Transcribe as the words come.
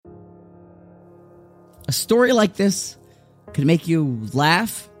A story like this could make you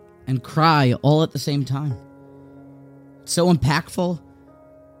laugh and cry all at the same time. It's so impactful.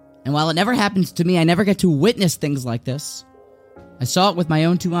 And while it never happens to me, I never get to witness things like this. I saw it with my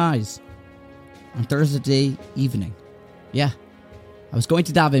own two eyes on Thursday evening. Yeah, I was going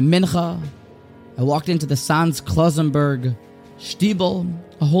to daven mincha. I walked into the Sans Klausenberg Stiebel,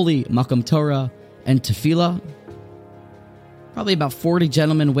 a holy Makam Torah, and tefillah. Probably about 40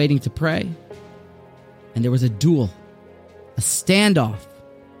 gentlemen waiting to pray. And there was a duel, a standoff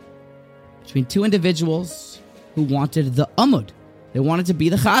between two individuals who wanted the Amud. They wanted to be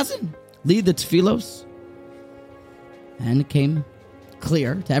the chazan, lead the tefillos. And it came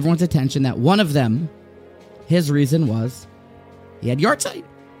clear to everyone's attention that one of them, his reason was he had yahrzeit.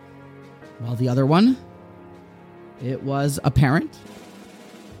 While the other one, it was apparent.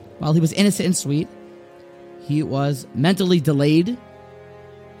 While he was innocent and sweet, he was mentally delayed.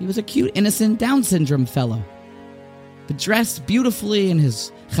 He was a cute, innocent Down syndrome fellow, but dressed beautifully in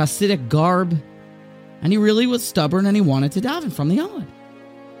his Hasidic garb, and he really was stubborn and he wanted to daven from the Amud.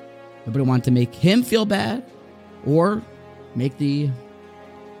 Nobody wanted to make him feel bad or make the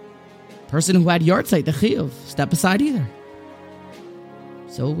person who had yahrzeit, the chiyuv, step aside either.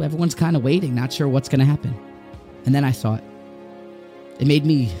 So everyone's kind of waiting, not sure what's going to happen. And then I saw it. It made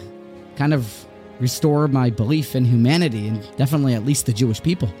me kind of restore my belief in humanity and definitely at least the Jewish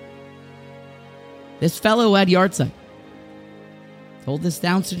people. This fellow who had yahrzeit told this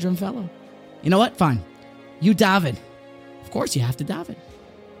Down syndrome fellow, you know what? Fine. You daven. Of course you have to daven.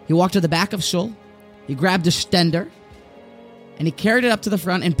 He walked to the back of shul. He grabbed a stender and he carried it up to the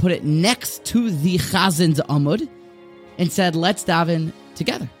front and put it next to the chazan's amud and said, let's daven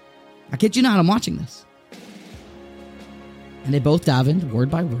together. I kid you not, I'm watching this. And they both davened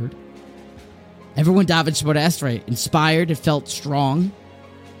word by word. Everyone davened Shemona Esrei, inspired, it felt strong.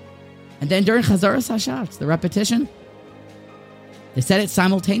 And then during Chazaras HaShatz, the repetition, they said it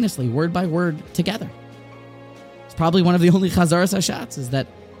simultaneously, word by word, together. It's probably one of the only Chazaras HaShatz is that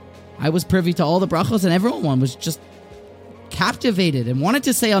I was privy to all the brachos and everyone was just captivated and wanted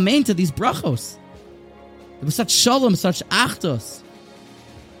to say amen to these brachos. There was such shalom, such achdos.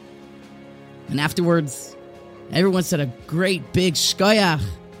 And afterwards, everyone said a great big shkoyach.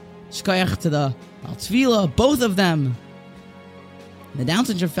 Shkoyach to the Tefillah, both of them. And the Down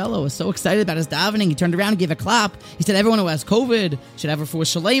syndrome fellow was so excited about his davening, he turned around and gave a clap. He said everyone who has COVID should have a refuah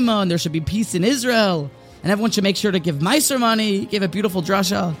shalema, and there should be peace in Israel, and everyone should make sure to give meiser money. He gave a beautiful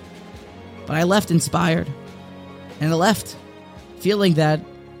drasha. But I left inspired. And I left feeling that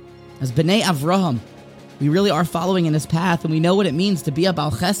as B'nai Avraham, we really are following in this path, and we know what it means to be a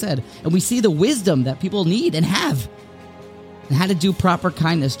Baal Chesed, and we see the wisdom that people need and have, and how to do proper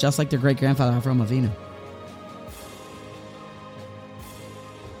kindness, just like their great-grandfather Avraham Avinu.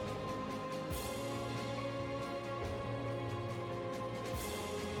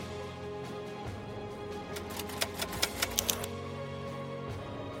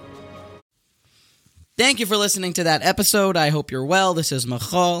 Thank you for listening to that episode. I hope you're well. This is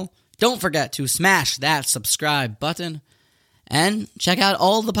Michal. Don't forget to smash that subscribe button and check out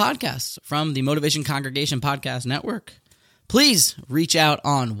all the podcasts from the Motivation Congregation Podcast Network. Please reach out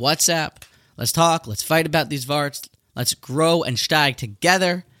on WhatsApp. Let's talk. Let's fight about these varts. Let's grow and steig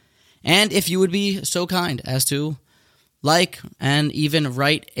together. And if you would be so kind as to like and even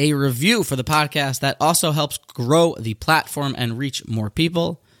write a review for the podcast, that also helps grow the platform and reach more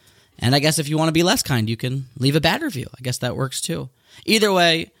people. And I guess if you want to be less kind, you can leave a bad review. I guess that works too. Either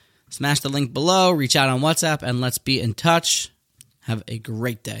way, smash the link below, reach out on WhatsApp, and let's be in touch. Have a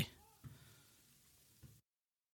great day.